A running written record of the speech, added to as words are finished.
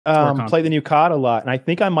play the new COD a lot, and I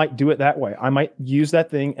think I might do it that way. I might use that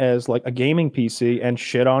thing as like a gaming PC and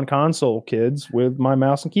shit on console kids with my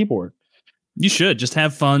mouse and keyboard. You should just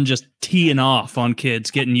have fun, just teeing off on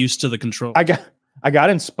kids getting used to the control. I got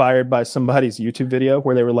inspired by somebody's YouTube video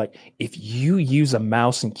where they were like, if you use a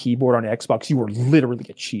mouse and keyboard on Xbox, you are literally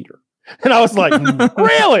a cheater. And I was like,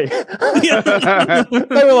 really? They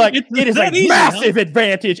were like, it is a massive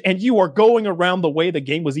advantage, and you are going around the way the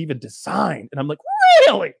game was even designed. And I'm like,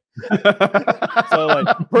 really? So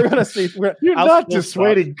like, we're gonna see. You're not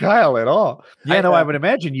dissuading Kyle at all. Yeah, no, I would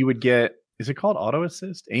imagine you would get. Is it called auto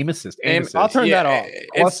assist? Aim assist. I'll turn that off.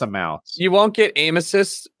 Plus a mouse. You won't get aim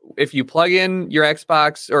assist if you plug in your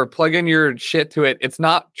Xbox or plug in your shit to it. It's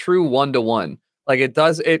not true 1-to-1. Like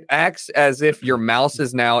it acts as if your mouse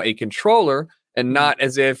is now a controller and not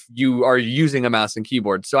as if you are using a mouse and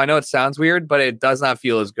keyboard. So I know it sounds weird, but it does not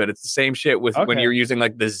feel as good. It's the same shit with when you're using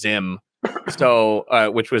like the Zim. So,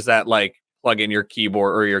 which was that like plug in your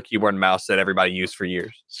keyboard or your keyboard and mouse that everybody used for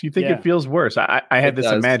years. So you think it feels worse? I had this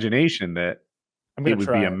imagination that it would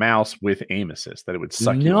be a mouse with aim assist, that it would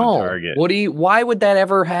suck you on target. Why would that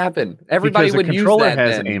ever happen? Everybody would use that. Because the controller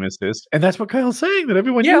has aim assist, and that's what Kyle's saying, that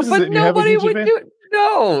everyone uses it. Yeah, but nobody would do it.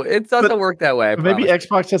 No, it doesn't work that way. Maybe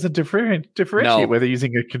Xbox doesn't differentiate whether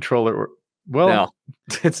using a controller or... Well, no,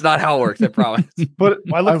 it's not how it works. I promise. But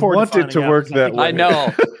I want it to work that way.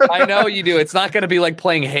 I know you do. It's not going to be like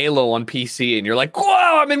playing Halo on PC, and you're like,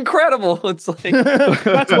 "Wow, I'm incredible." It's like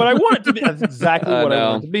that's what I want it to be. That's exactly what I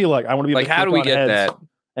want it to be like. I want to be like, how do we get that?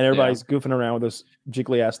 And everybody's goofing around with those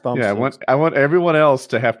jiggly ass thumbs. Yeah, I want everyone else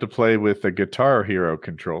to have to play with the Guitar Hero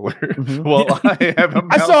controller. Well, I have a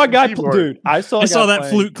mouse. I saw a guy, dude. I saw that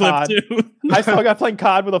flute clip too. I saw a guy playing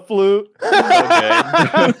COD with a flute.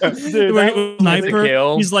 Dude,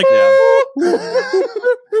 sniper. He's like,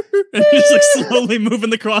 and he's like slowly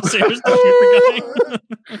moving the crosshairs to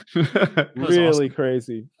shoot the guy. Really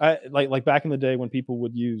crazy. I like back in the day when people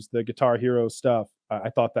would use the Guitar Hero stuff. I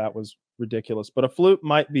thought that was ridiculous, but a flute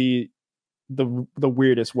might be the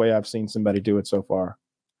weirdest way I've seen somebody do it so far.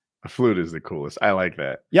 A flute is the coolest. I like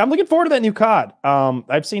that. Yeah, I'm looking forward to that new COD.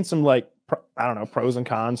 I've seen some like I don't know, pros and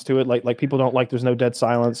cons to it. Like people don't like there's no dead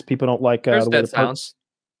silence. People don't like there's dead silence.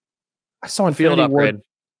 I saw field upgrade.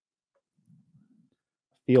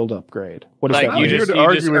 Field upgrade. What is like that? You just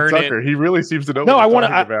argue with Tucker. He really seems to know. No, what I want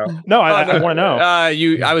to. I want to know.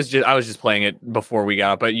 I was just playing it before we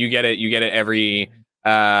got up, but you get it every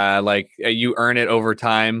you earn it over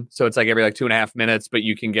time. So it's like every like 2.5 minutes, but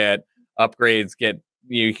you can get upgrades,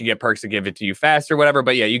 you can get perks to give it to you faster, whatever.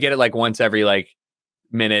 But yeah, you get it like once every like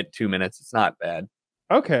minute, 2 minutes. It's not bad.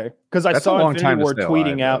 Okay, because I saw Infinity Ward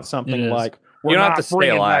tweeting out something like, "We're not to stay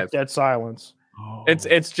alive." Dead silence. Oh.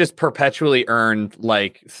 It's just perpetually earned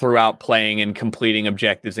like throughout playing and completing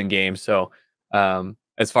objectives in games. So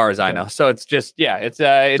as far as I know, so it's just it's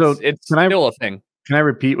still a thing. Can I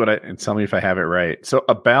repeat and tell me if I have it right? So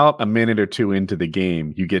about a minute or two into the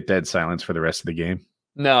game, you get dead silence for the rest of the game.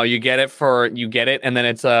 No, you get it, and then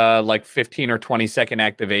it's a like 15 or 20 second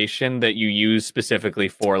activation that you use specifically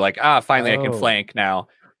for like finally I can flank now.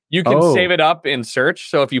 You can save it up in search.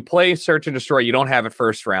 So if you play search and destroy, you don't have it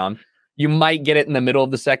first round. You might get it in the middle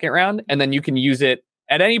of the second round, and then you can use it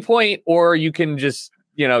at any point, or you can just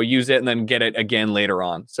use it and then get it again later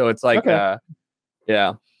on. So it's like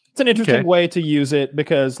it's an interesting way to use it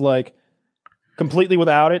because like completely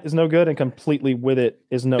without it is no good, and completely with it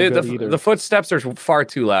is no good either. The footsteps are far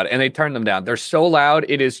too loud, and they turn them down. They're so loud.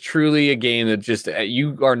 It is truly a game that just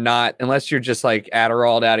you are not, unless you're just like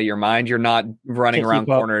Adderalled out of your mind, you're not running around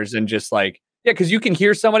corners and just like because you can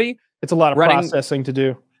hear somebody. It's a lot of processing to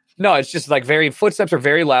do. No, it's just like footsteps are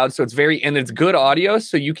very loud. So it's good audio.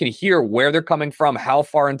 So you can hear where they're coming from, how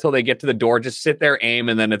far until they get to the door, just sit there, aim.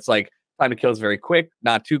 And then it's like time to kill is very quick,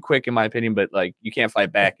 not too quick in my opinion, but like you can't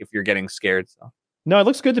fight back if you're getting scared. So no, it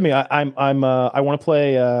looks good to me. I want to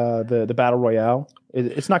play the battle royale.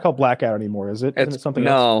 It's not called Blackout anymore, is it? Isn't it something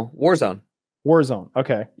else? No, Warzone. Warzone.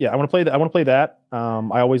 Okay. Yeah. I want to play that. I want to play that.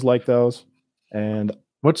 I always like those. And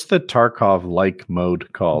what's the Tarkov like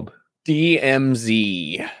mode called?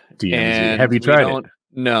 DMZ. And have you tried it?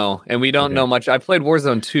 No, and we don't know much. I played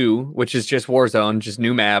Warzone 2, which is just Warzone, just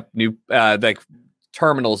new map, new like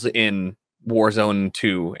terminals in Warzone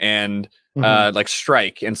 2, and like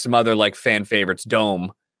Strike and some other like fan favorites,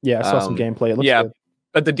 Dome. Yeah, I saw some gameplay. It looks good.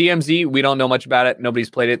 But the DMZ, we don't know much about it.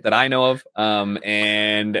 Nobody's played it that I know of.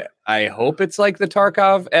 And I hope it's like the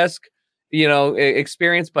Tarkov-esque,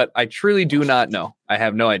 experience, but I truly do not know. I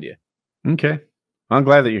have no idea. Okay. I'm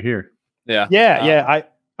glad that you're here. Yeah. Yeah.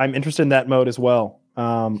 I'm interested in that mode as well.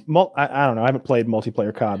 I don't know. I haven't played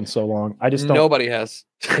multiplayer COD in so long. I just don't. Nobody has.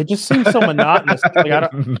 It just seems so monotonous. Like, I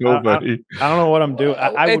don't know what I'm doing.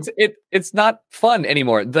 It's not fun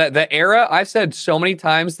anymore. The era, I've said so many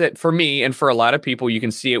times that for me and for a lot of people, you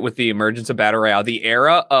can see it with the emergence of Battle Royale, the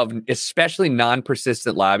era of especially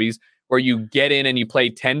non-persistent lobbies where you get in and you play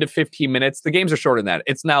 10 to 15 minutes. The games are shorter than that.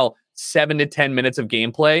 It's now 7 to 10 minutes of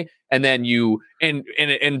gameplay. And then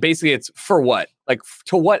and basically it's for what? Like,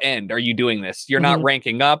 to what end are you doing this? You're not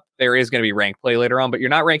ranking up. There is going to be ranked play later on, but you're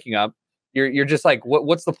not ranking up. You're just like,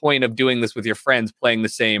 what's the point of doing this with your friends, playing the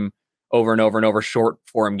same over and over and over short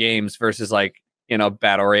form games versus like,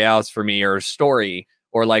 battle royales for me, or story,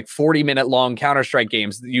 or like 40-minute long Counter-Strike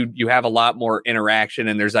games. You have a lot more interaction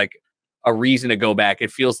and there's like a reason to go back.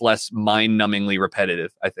 It feels less mind-numbingly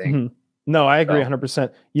repetitive, I think. No, I agree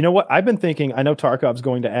 100%. You know what? I've been thinking, I know Tarkov's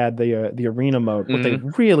going to add the arena mode. What they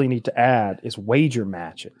really need to add is wager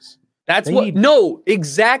matches. No,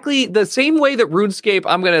 exactly the same way that RuneScape,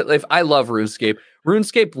 I love RuneScape.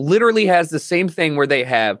 RuneScape literally has the same thing where they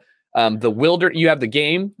have you have the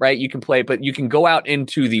game, right? You can play, but you can go out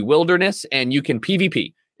into the wilderness and you can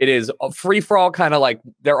PvP. It is a free-for-all, kind of like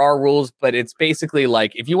there are rules, but it's basically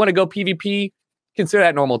like, if you want to go PvP, consider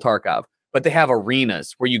that normal Tarkov. But they have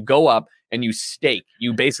arenas where you go up and you stake.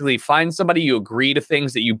 You basically find somebody, you agree to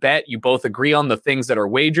things that you bet. You both agree on the things that are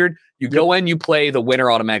wagered. You go in, you play, the winner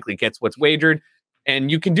automatically gets what's wagered. And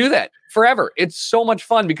you can do that forever. It's so much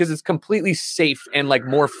fun because it's completely safe and like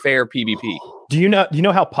more fair PvP. Do you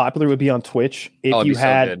know how popular it would be on Twitch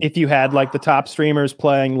if you had like the top streamers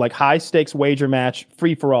playing like high stakes wager match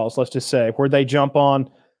free-for-alls, let's just say, where they jump on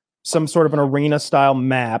some sort of an arena style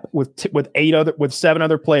map with 7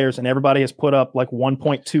 other players, and everybody has put up like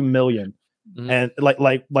 1.2 million and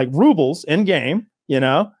like rubles in game,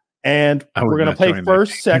 and we're going to play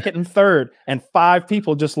first, second, and third, and 5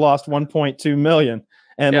 people just lost 1.2 million,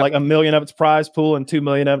 and like $1 million of its prize pool and $2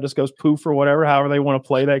 million of it just goes poof or whatever, however they want to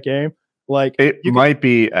play that game. Like, it might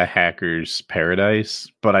be a hacker's paradise,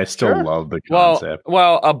 but I still love the concept.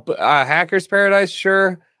 Well, a hacker's paradise,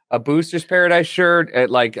 sure. A booster's paradise, sure, at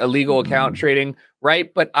like illegal account trading,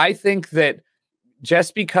 right? But I think that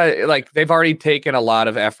just because like they've already taken a lot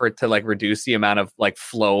of effort to like reduce the amount of like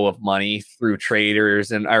flow of money through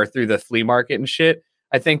traders or through the flea market and shit,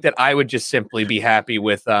 I think that I would just simply be happy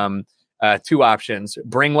with 2 options.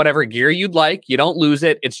 Bring whatever gear you'd like. You don't lose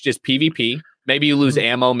it. It's just PvP. Maybe you lose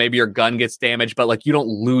ammo. Maybe your gun gets damaged, but like you don't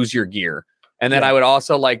lose your gear. And then I would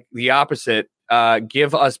also like the opposite.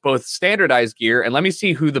 Give us both standardized gear, and let me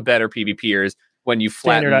see who the better PvPer is when you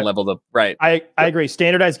flatten and level the right. I agree.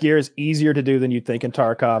 Standardized gear is easier to do than you'd think in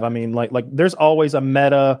Tarkov. I mean, like there's always a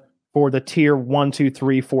meta for the tier 1, 2,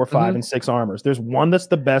 3, 4, 5, and 6 armors. There's one that's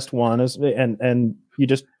the best one, and you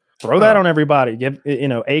just throw that on everybody. Give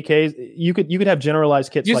AKs. You could have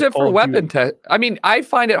generalized kits. Use it for weapon test. I mean, I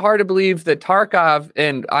find it hard to believe that Tarkov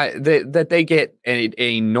and that they get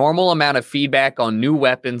a normal amount of feedback on new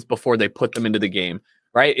weapons before they put them into the game.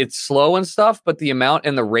 Right? It's slow and stuff, but the amount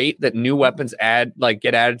and the rate that new weapons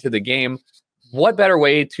get added to the game. What better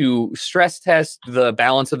way to stress test the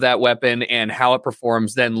balance of that weapon and how it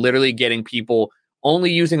performs than literally getting people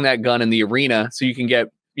only using that gun in the arena so you can get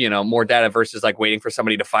more data versus like waiting for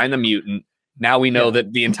somebody to find the mutant. Now we know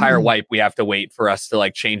that the entire wipe, we have to wait for us to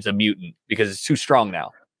like change the mutant because it's too strong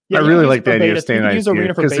now. I really like the idea of standardized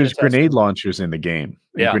gear because there's grenade launchers in the game.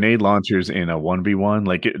 Yeah. Grenade launchers in a 1v1,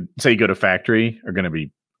 like say you go to factory, are going to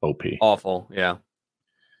be OP. Awful. Yeah.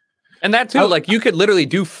 And that too, like you could literally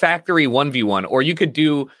do factory 1v1, or you could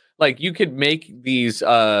do like you could make these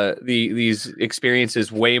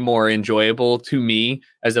experiences way more enjoyable to me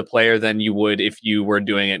as a player than you would if you were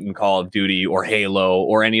doing it in Call of Duty or Halo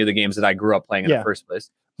or any of the games that I grew up playing in the first place.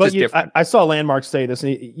 But I saw Landmark say this.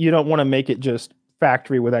 You don't want to make it just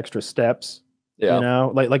factory with extra steps. Yeah.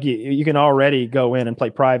 Like you can already go in and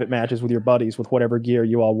play private matches with your buddies with whatever gear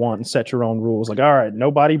you all want and set your own rules. Like, all right,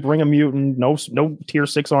 nobody bring a mutant, no tier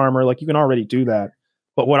 6 armor. Like you can already do that.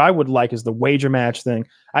 But what I would like is the wager match thing.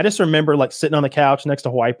 I just remember like sitting on the couch next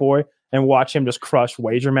to White Boy and watch him just crush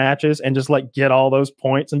wager matches and just like get all those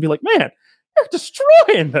points and be like, man, you're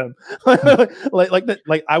destroying them.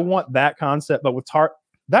 like I want that concept, but with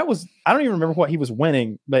I don't even remember what he was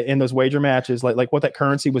winning, but in those wager matches, like what that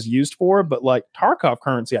currency was used for. But like Tarkov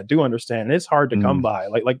currency, I do understand. It's hard to come by.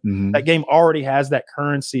 That game already has that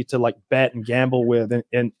currency to like bet and gamble with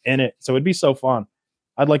in it. So it'd be so fun.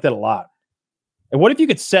 I'd like that a lot. And what if you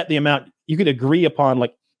could set the amount, you could agree upon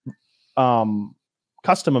like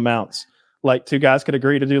custom amounts, like 2 guys could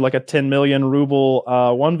agree to do like a 10 million ruble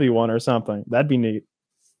 1v1 or something. That'd be neat.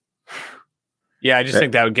 Yeah, I just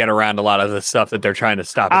think that would get around a lot of the stuff that they're trying to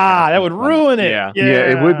stop. That would ruin it. Yeah,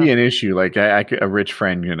 it would be an issue. Like a rich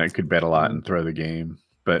friend, could bet a lot and throw the game,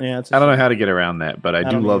 but I don't know how to get around that. But I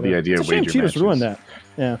do love the idea of wager matches. Cheaters ruined that.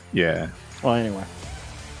 Yeah. Yeah. Well, anyway.